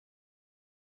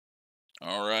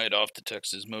All right, off to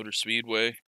Texas Motor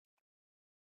Speedway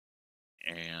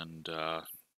and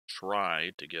try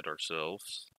to get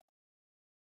ourselves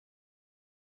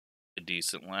a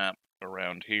decent lap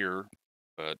around here,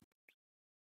 but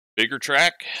bigger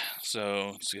track,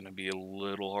 so it's going to be a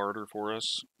little harder for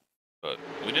us. But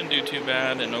we didn't do too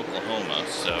bad in Oklahoma,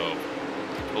 so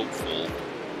hopeful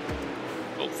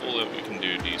that we can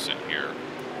do decent here.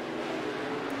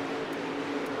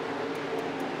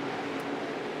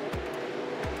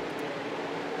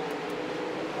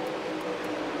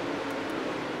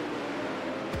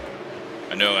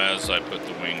 I know as I put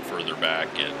the wing further back,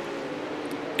 it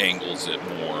angles it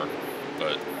more,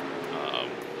 but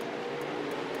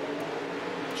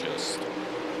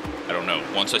I don't know.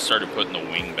 Once I started putting the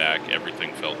wing back,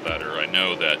 everything felt better. I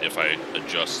know that if I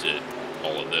adjusted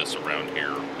all of this around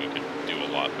here, we could do a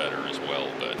lot better as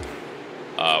well, but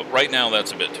right now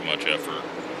that's a bit too much effort.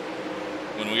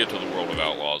 When we get to the world of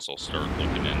Outlaws, I'll start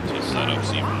looking into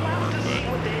setups even more, but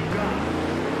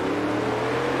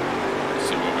let's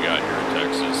see what we got here in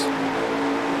Texas.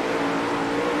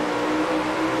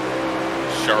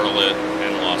 Charlotte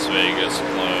and Las Vegas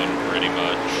clone, pretty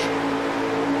much.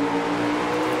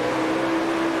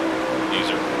 These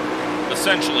are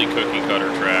essentially cookie cutter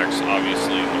tracks.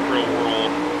 Obviously, in the real world,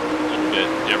 a little bit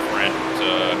different.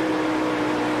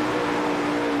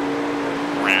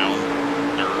 Brown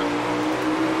dirt.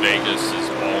 Vegas is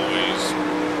always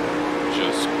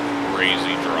just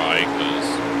crazy dry because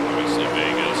obviously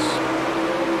Vegas.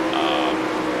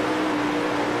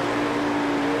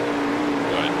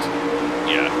 But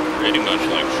yeah, pretty much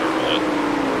like Charlotte.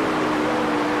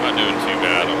 Not doing too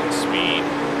bad on speed.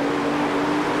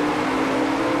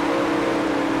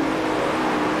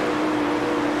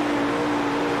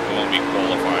 Be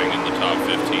qualifying in the top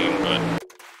 15, but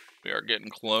we are getting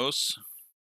close.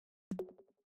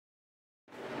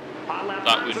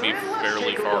 Thought we'd be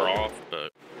fairly far off,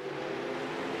 but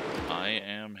I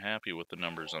am happy with the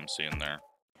numbers I'm seeing there.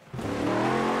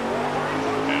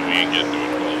 And we ain't getting to a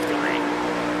 12-3.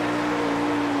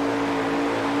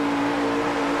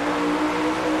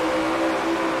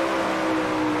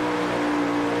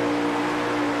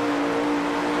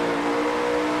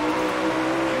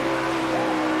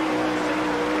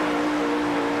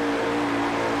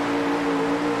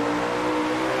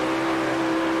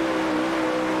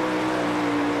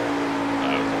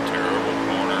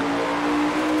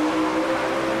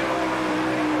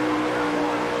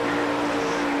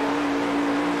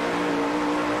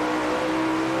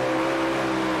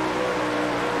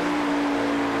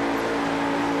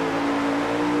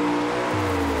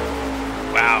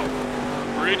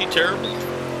 Terrible.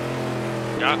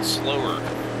 Got slower.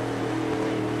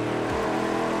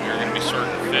 We're going to be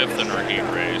starting 5th in our heat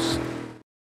race.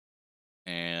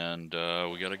 And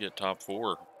we got to get top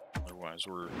 4. Otherwise,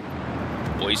 we're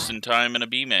wasting time in a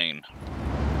B main.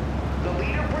 The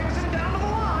leader brings him down to the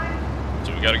line.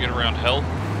 So we got to get around hell.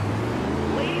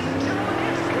 Ladies and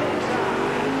gentlemen, it's go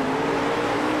time.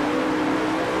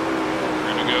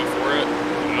 We're going to go for it.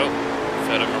 Oh,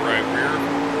 fed him a right rear.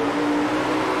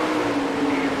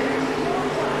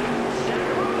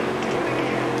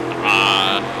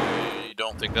 I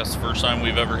don't think that's the first time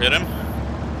we've ever hit him.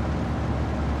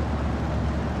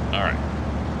 Alright.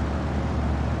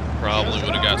 Probably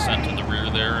would have got sent to the rear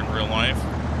there in real life.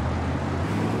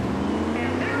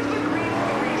 And there's the green for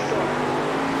the restart.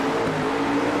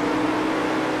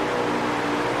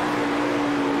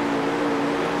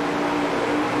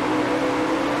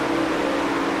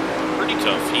 Pretty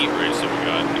tough heat race that we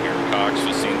got in here. Cox,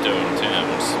 Jacinto, and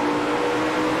Tim's.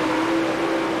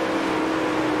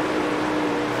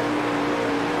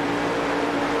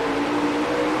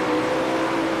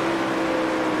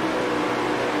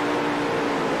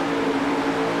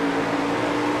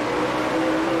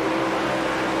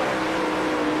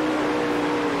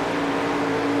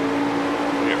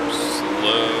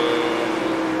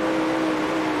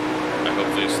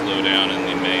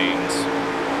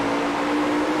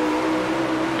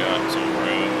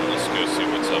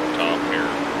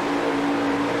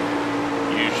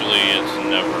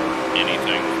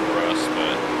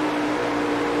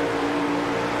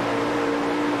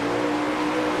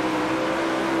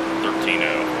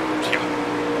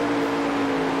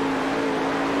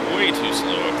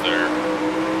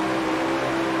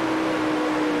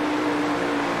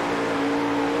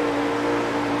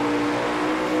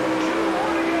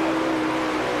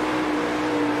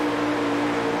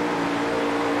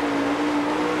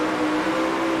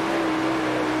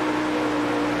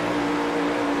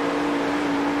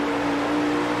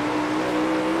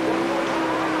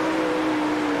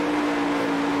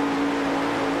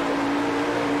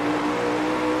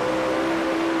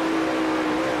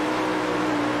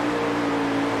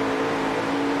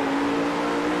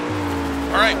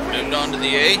 climbed onto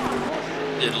the A.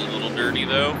 Did a little dirty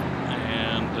though,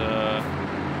 and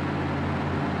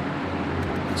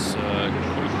let's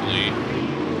quickly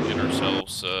get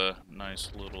ourselves a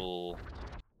nice little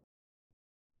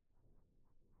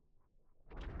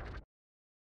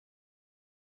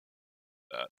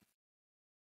that.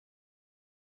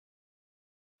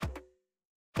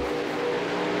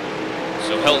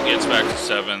 So Helt gets back to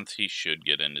 7th. He should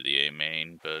get into the A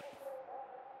main, but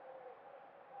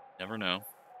never know.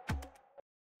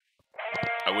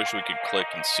 I wish we could click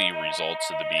and see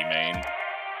results of the B main.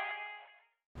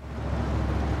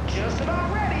 Just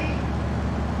about ready.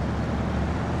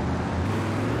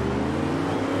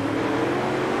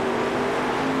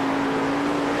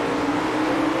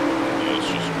 Let's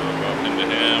just drove up into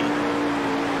him.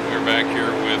 We're back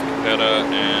here with Capetta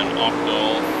and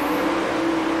Octal.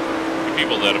 The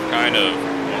people that have kind of,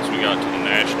 once we got to the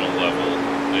national level,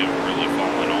 they've really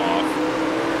fallen off.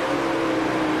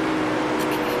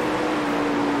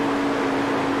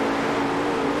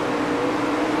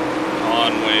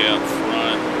 Way up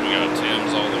front. We got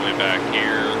Tim's all the way back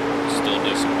here. Still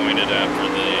disappointed after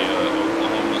the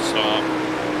Oklahoma stop.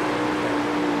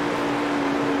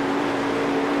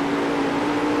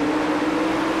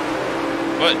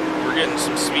 But we're getting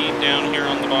some speed down here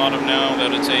on the bottom now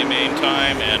that it's A main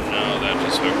time, and that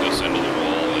just hooked us into the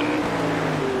wall, and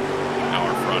now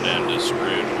our front end is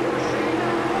screwed.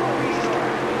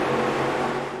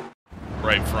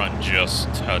 Right front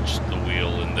just touched the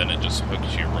wheel, and then it just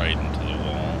hooks you right into the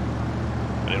wall.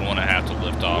 I didn't want to have to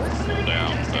lift off and pull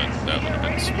down, but that would have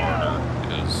been smarter,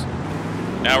 because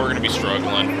now we're going to be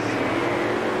struggling.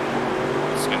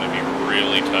 It's going to be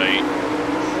really tight.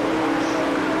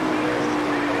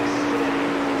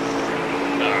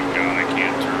 Oh god, I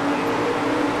can't turn.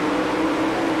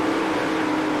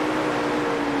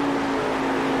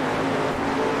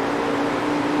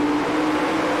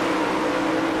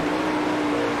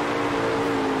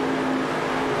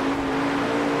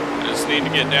 Need to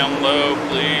get down low,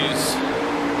 please.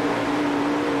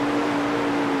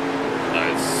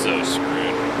 That's so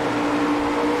screwed.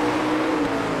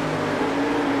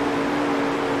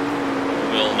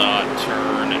 Will not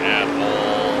turn at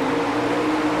all.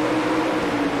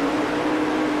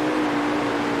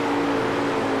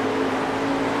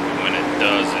 And when it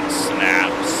does, it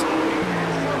snaps.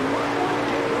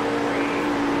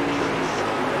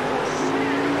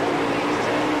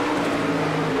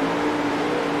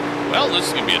 Well, this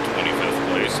is going to be a 25th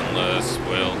place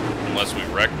unless we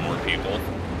wreck more people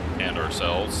and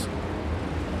ourselves.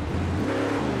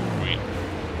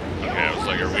 Okay, I was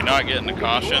like, are we not getting a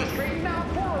caution?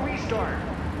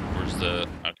 Where's the...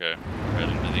 Okay, right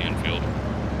into the infield.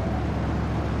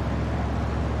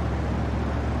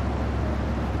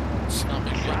 It's not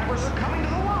big. Drivers are coming to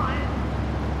the line.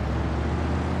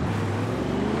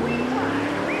 Green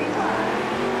flag, green flag.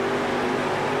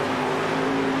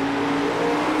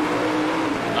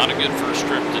 Not a good first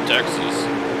trip to Texas.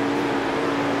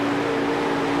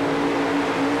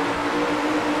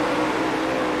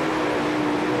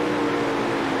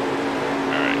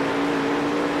 Alright.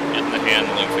 Getting the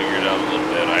handling figured out a little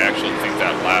bit. I actually think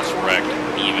that last wreck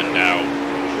evened out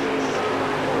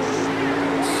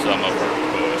some of our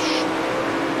push.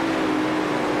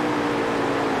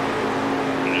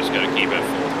 We just gotta keep it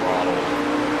full throttle.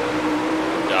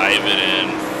 Dive it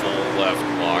in, full left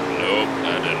block. Nope,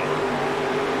 that didn't work.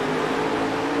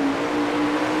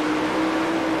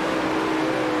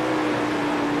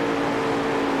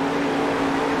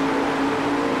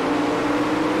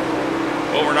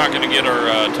 Well, we're not going to get our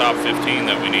top 15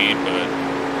 that we need, but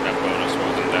that bonus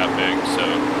wasn't that big, so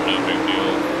no big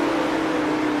deal.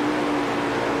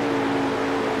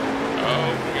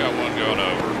 Oh, we got one going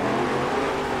over.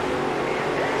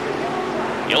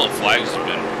 Yellow flags have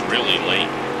been really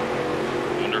late.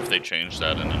 I wonder if they changed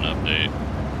that in an update.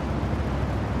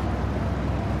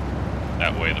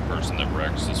 That way the person that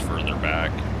wrecks is further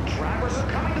back. Drivers are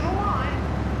coming to the line.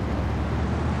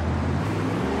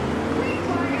 Green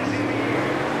flag is in the air.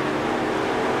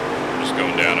 Just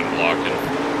going down and blocking.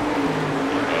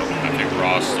 Oh, I think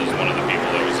Ross is one of the people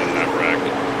that was in that wreck.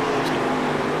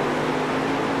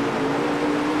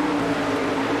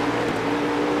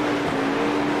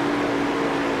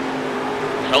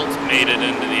 Helt made it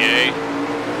into the A.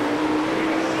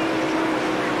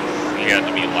 You got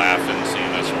to be laughing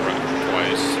seeing us wreck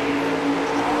twice.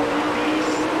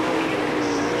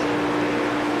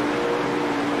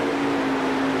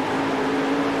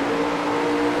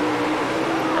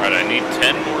 Alright, I need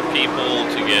 10 more people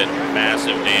to get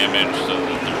massive damage so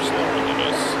that they're slower than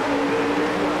us.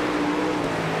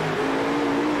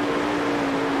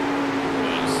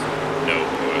 There's no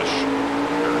push,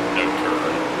 or no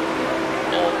turn.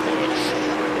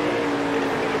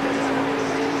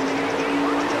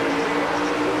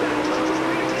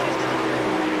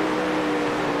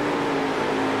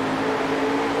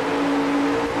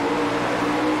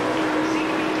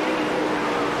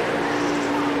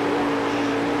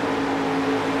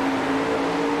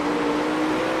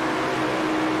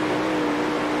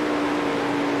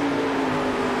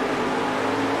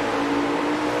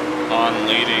 on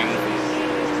leading.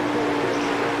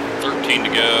 13 to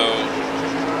go.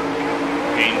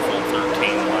 Painful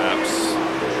 13 laps.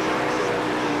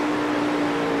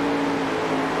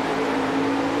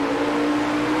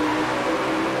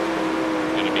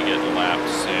 Gonna be getting lapped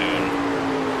soon.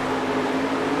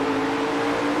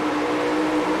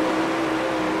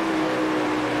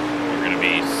 We're gonna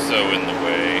be so in the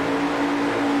way.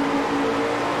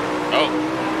 Oh,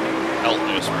 Helt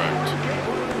just wrecked.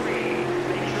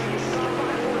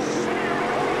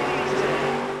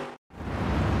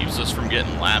 Keeps us from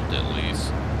getting lapped at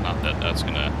least. Not that that's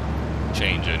gonna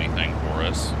change anything for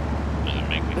us. Doesn't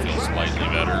make me feel slightly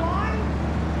better.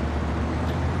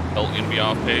 Helt gonna be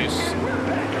off pace.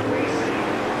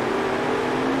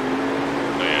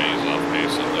 Oh yeah, he's off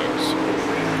pace, it looks.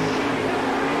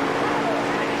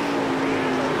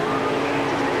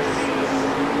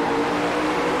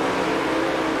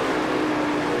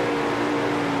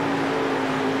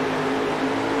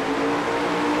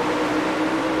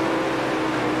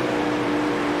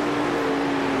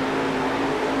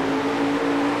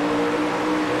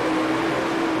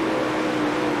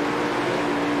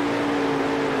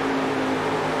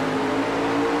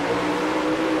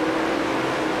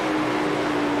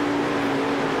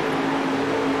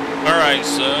 Alright,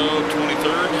 so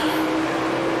 23rd,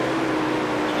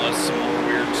 unless some more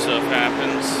weird stuff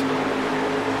happens.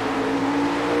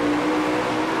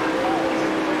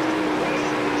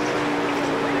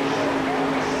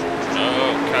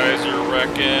 Oh, Kaiser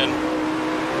wrecking.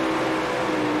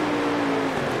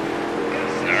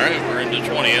 Alright, we're into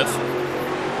 20th.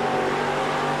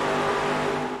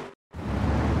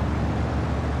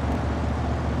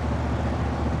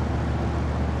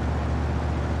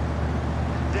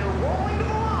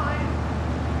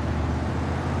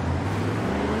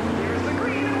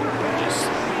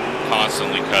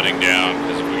 Constantly cutting down,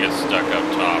 because if we get stuck up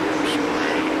top, we're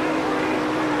screwed.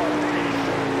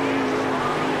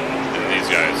 And these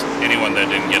guys, anyone that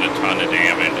didn't get a ton of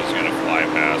damage is going to fly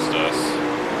past us.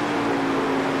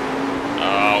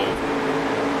 Oh.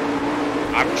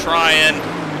 I'm trying.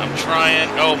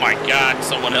 Oh my god,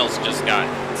 someone else just got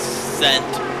sent.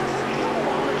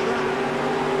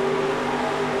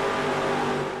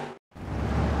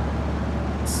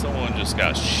 Someone just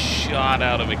got shot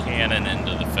out of a cannon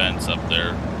into the fence up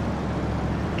there.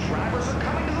 Drivers are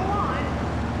coming to the line.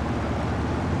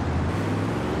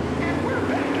 And we're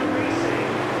back to racing.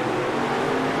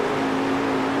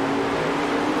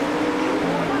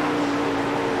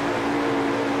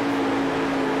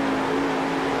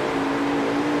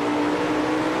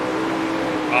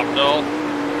 Opdal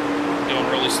going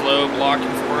really slow, blocking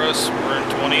for us. We're in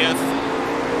 20th.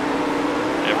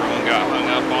 Everyone got hung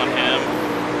up on him.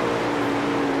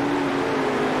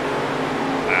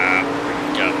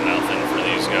 Got nothing for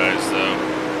these guys though.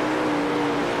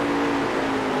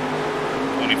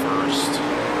 21st.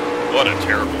 What a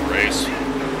terrible race.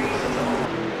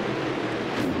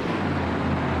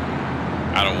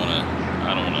 I don't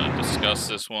wanna discuss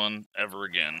this one ever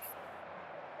again.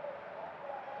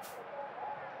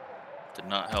 Did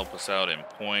not help us out in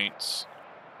points.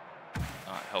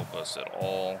 Not help us at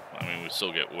all. I mean, we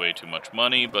still get way too much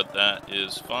money, but that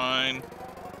is fine.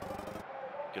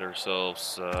 Get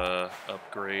ourselves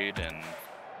upgrade and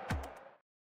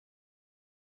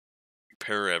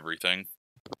repair everything.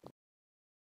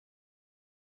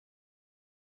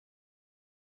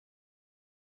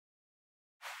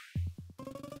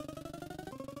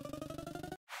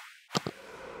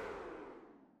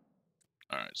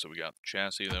 Alright, so we got the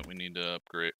chassis that we need to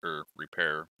upgrade or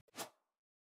repair.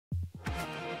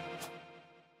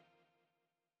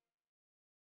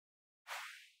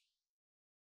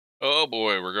 Oh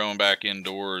boy, we're going back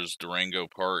indoors, Durango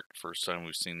Park. First time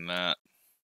we've seen that.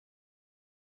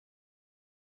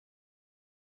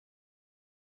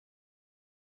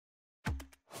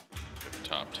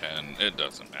 Top 10, it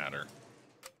doesn't matter.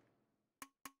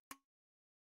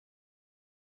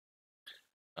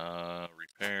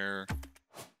 Repair.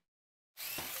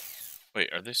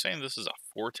 Wait, are they saying this is a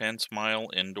 4/10 mile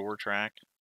indoor track?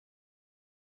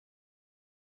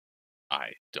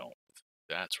 I don't think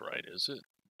that's right, is it?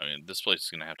 I mean, this place is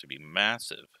going to have to be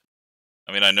massive.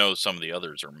 I mean, I know some of the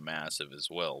others are massive as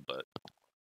well, but...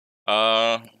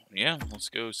 yeah, let's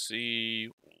go see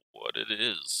what it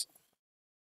is.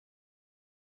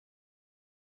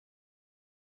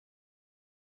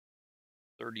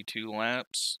 "32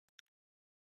 laps.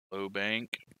 Low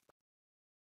bank."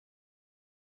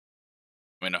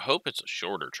 I mean, I hope it's a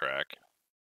shorter track.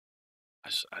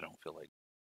 I don't feel like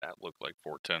that looked like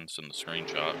 4/10 in the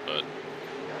screenshot, but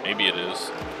maybe it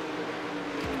is.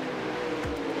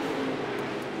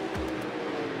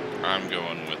 I'm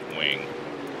going with wing.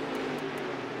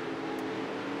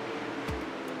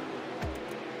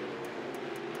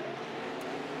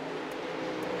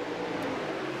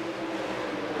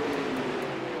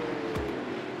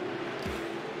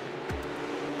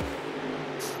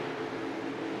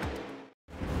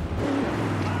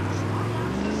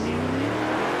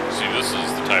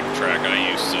 type of track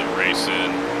I used to race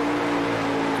in.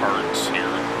 Karts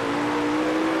here.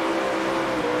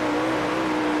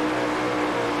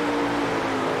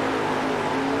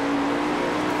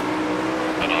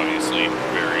 But obviously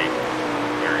very,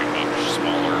 very much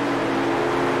smaller.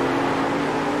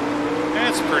 And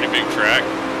it's a pretty big track.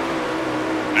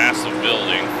 Massive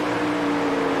building.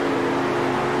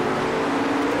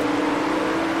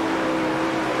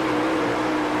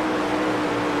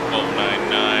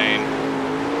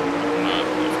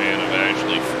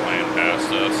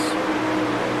 Us.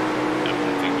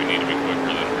 Definitely think we need to be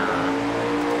quicker than her.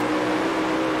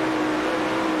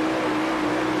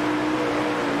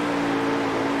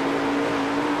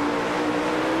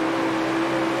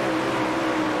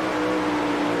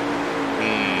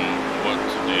 What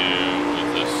to do with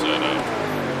this setup?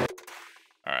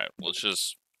 Alright,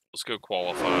 let's go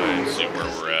qualify and see where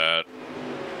we're at.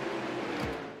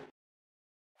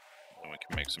 Then we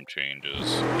can make some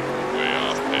changes if we're way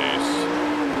off pace.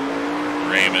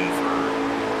 We're aiming for,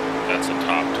 that's a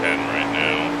top 10 right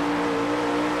now,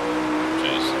 which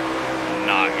is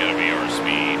not going to be our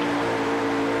speed.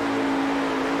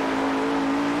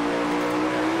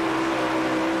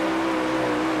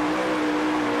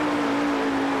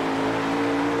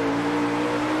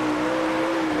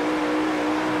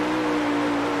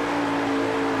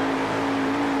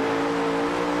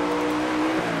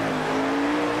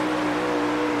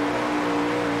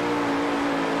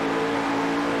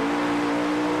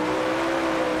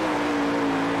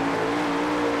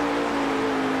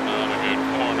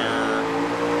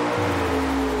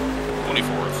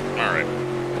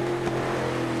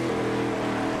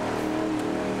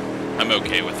 I'm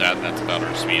okay with that. That's about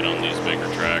our speed on these bigger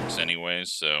tracks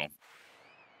anyways, so.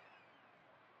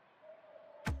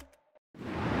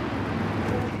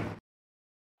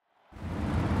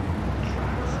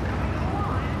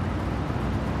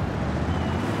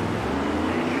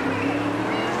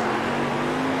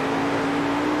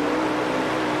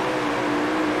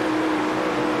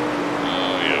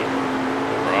 Oh yeah,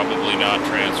 probably not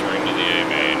transferring to the A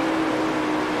main.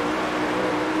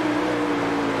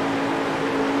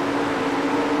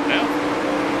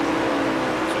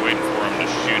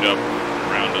 Shoot up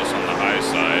around us on the high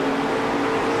side.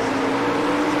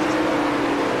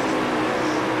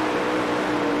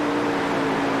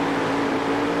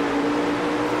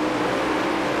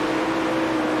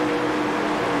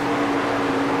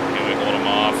 Can we hold them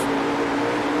off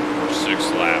for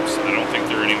 6 laps? I don't think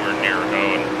they're anywhere near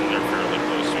Ho, and they're fairly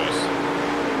close to us.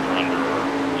 They're under our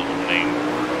little name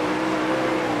board.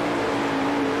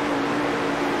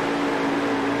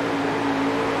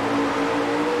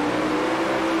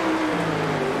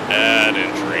 Bad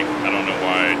entry. I don't know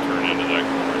why I turned into that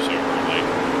corner so early.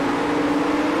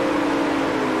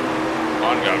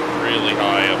 On got really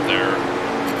high up there.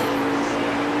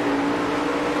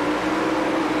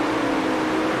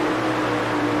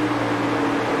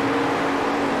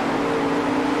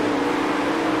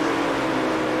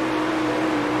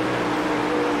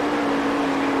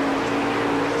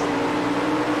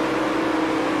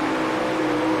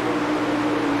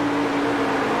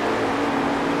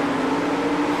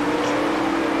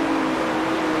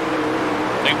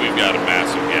 We've got a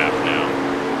massive gap now.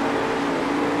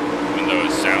 Even though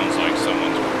it sounds like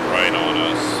someone's right on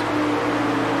us.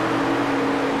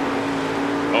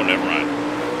 Oh, never mind.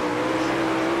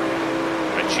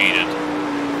 I cheated.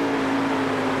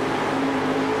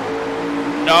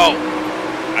 No!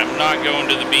 I'm not going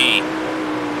to the B.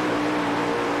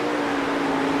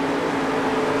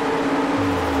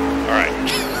 Alright.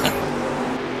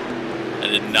 I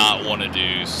did not want to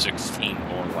do 16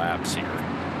 more laps here.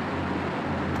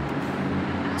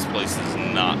 This place is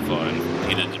not fun. It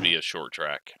needed to be a short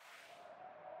track.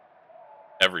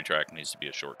 Every track needs to be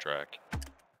a short track.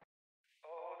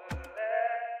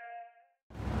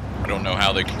 I don't know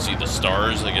how they can see the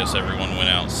stars. I guess everyone went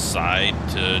outside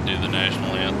to do the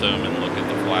national anthem and look at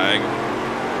the flag.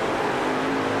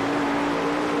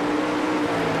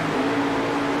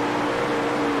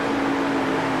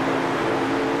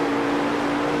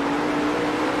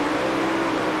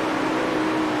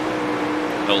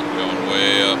 Belt going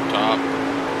way up top.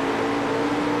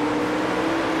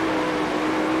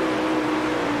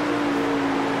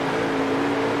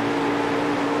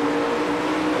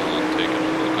 Taking a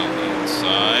look on the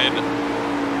inside.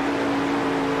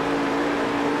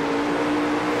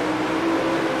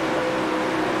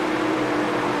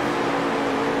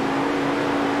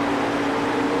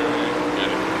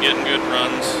 Getting good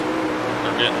runs.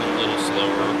 They're getting a little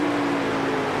slower.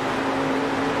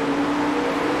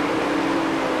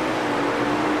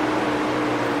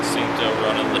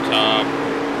 Running the top.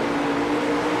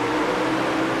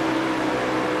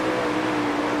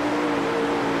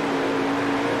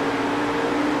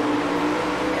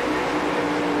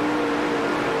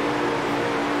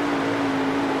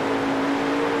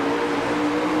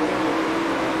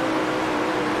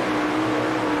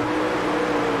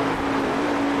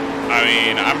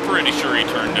 mean, I'm pretty sure he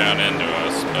turned down into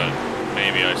us, but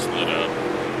maybe I slid up.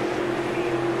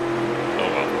 Oh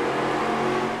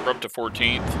well. We're up to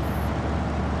 14th.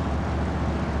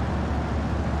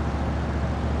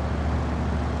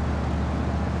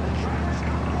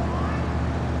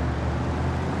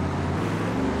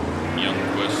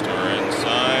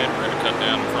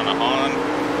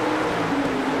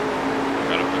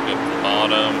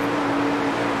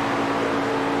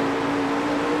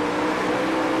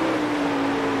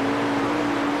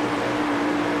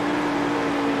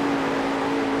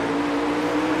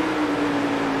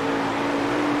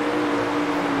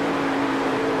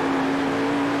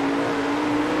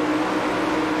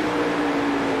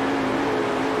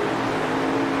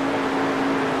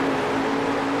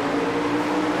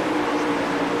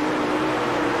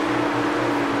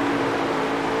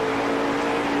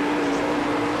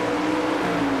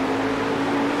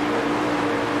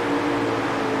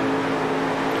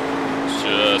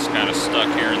 Kind of stuck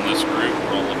here in this group.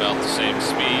 We're all about the same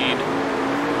speed.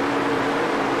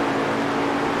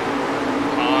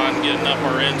 Han getting up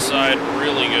our inside.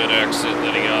 Really good exit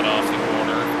that he got off the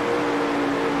corner.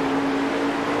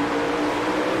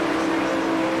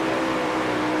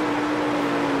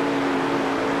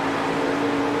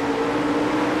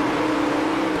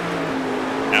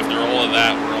 After all of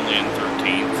that, we're only in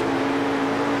 13th.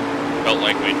 Felt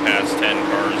like we'd passed 10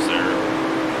 cars there.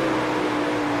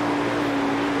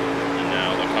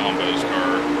 Combo's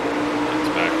car that's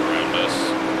back around us.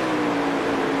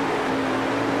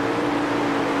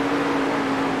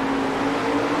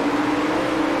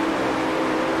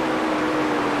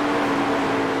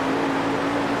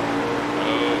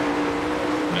 Oh,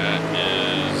 that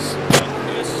is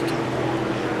Youngquist.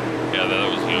 Yeah, that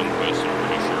was Youngquist, I'm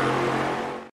pretty sure.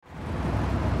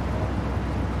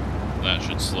 That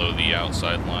should slow the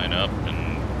outside line up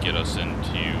and get us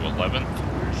into 11th.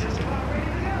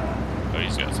 Oh,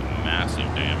 he's got some massive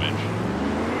damage.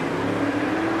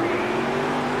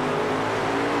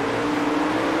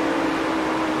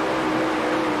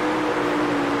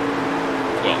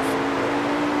 12th,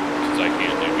 because I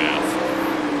can't do math.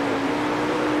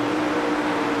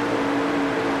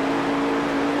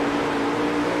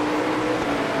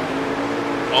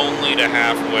 Only to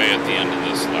halfway at the end of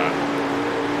this lap.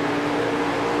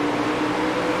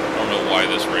 I don't know why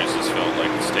this race has felt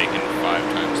like it's taken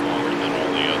 5 times longer than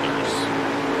all the others.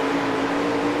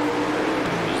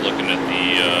 Looking at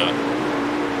the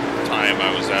time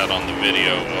I was at on the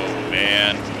video. Oh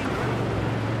man,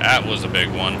 that was a big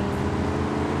one.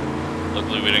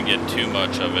 Luckily we didn't get too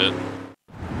much of it.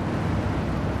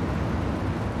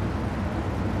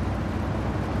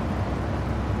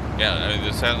 Yeah, I mean,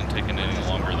 this hasn't taken any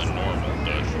longer than normal,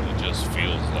 but it just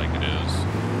feels like it is.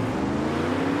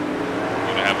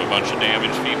 We're gonna have a bunch of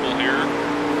damaged people here.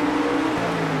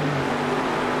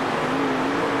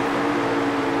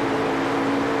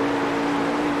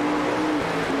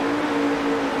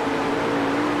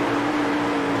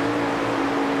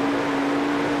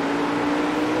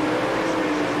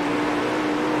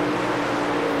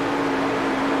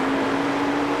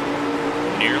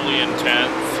 Nearly in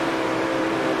 10th.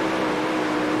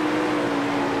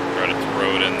 Try to throw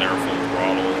it in there full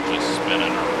throttle, just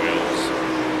spinning our wheels.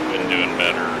 Been doing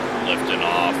better, lifting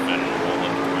off and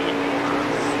rolling through the corner.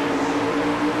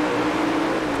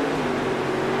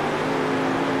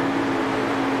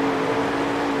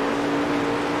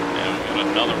 And we got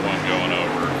another one going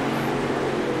over.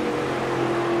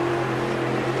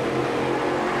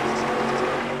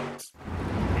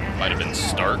 Might have been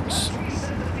Starks.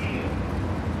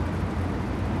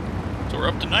 So we're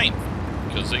up to 9th,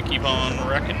 because they keep on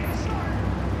wrecking.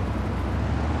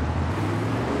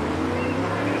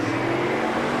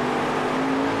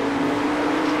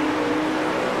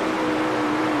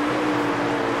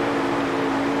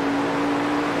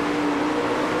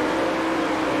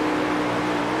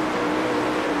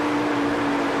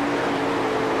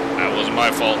 That wasn't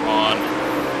my fault, Han.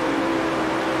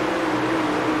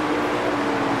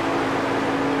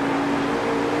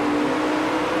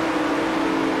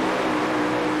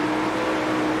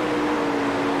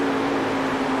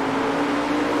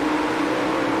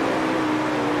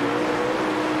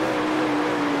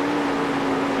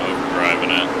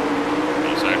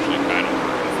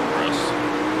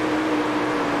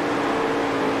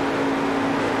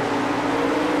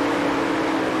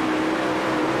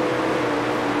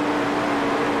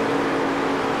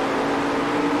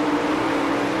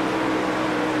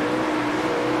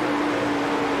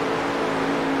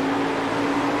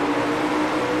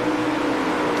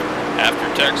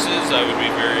 Texas, I would be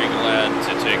very glad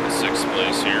to take the 6th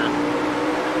place here.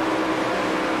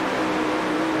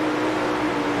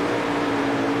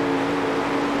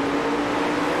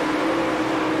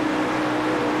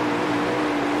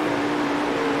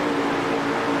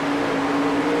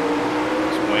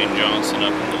 Dwayne Johnson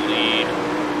up in the lead.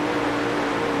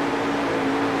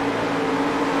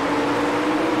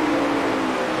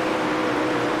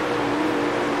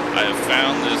 I have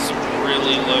found this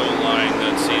really low line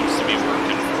that seems to be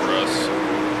working for us.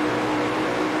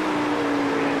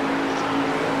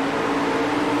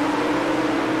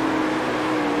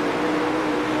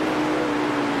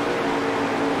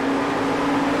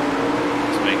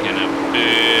 It's making a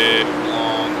big,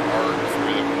 long arc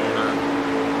through the corner.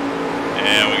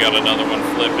 And we got another one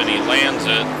flip and he lands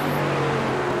it.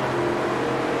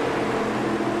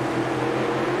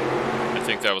 I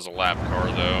think that was a lap car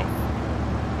though.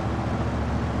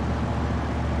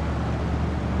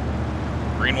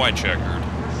 Green, white, checkered.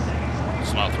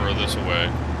 Let's not throw this away.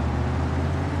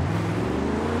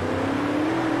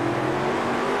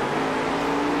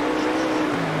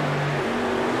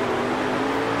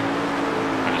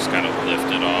 I just kind of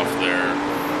lifted off there.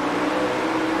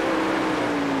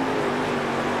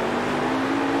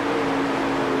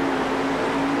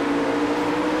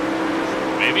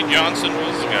 Maybe Johnson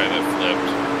was the guy that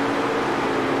flipped.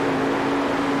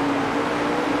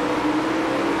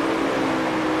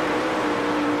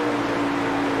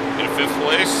 Fifth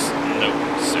place? Nope,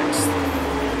 sixth.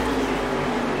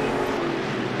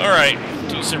 Alright,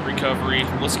 decent recovery.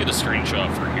 Let's get a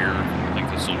screenshot for here. I think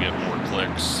this will get more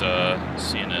clicks,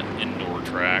 seeing an indoor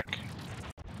track.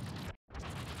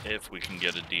 If we can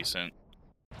get a decent...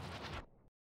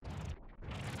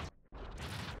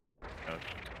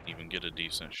 even get a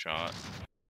decent shot.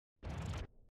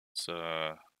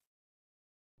 So,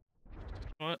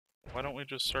 what? Why don't we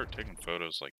just start taking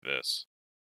photos like this?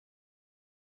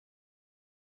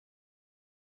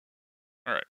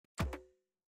 Alright.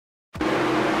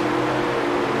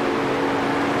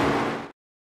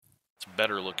 It's a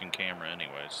better looking camera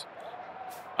anyways.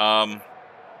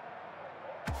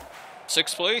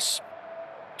 6th place.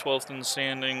 12th in the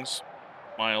standings.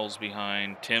 Miles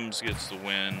behind. Tim's gets the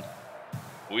win.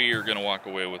 We are going to walk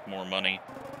away with more money.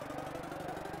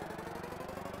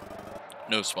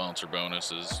 No sponsor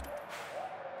bonuses.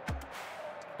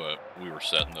 But we were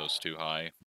setting those too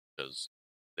high because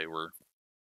they were...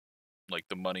 like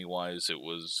the money wise, it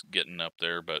was getting up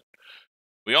there, but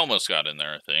we almost got in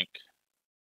there, I think.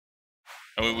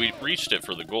 I mean, we reached it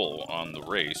for the goal on the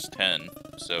race, 10.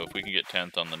 So if we can get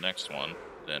 10th on the next one,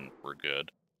 then we're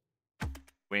good.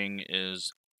 Wing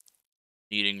is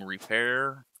needing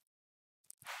repair.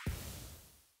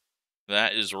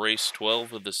 That is race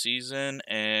 12 of the season,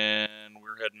 and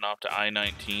we're heading off to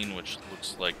I-19, which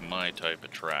looks like my type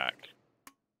of track.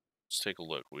 Let's take a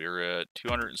look. We're at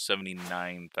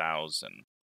 279,000.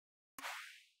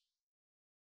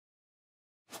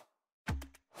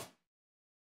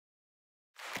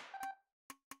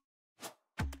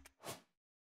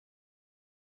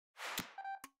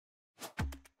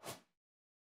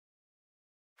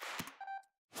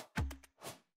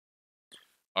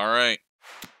 All right.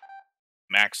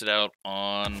 Max it out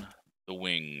on the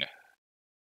wing.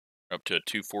 Up to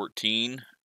 214.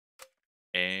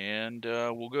 And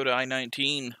we'll go to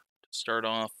I-19 to start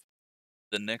off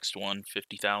the next one.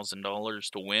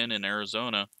 $50,000 to win in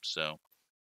Arizona. So,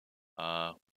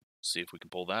 see if we can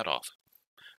pull that off.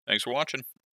 Thanks for watching.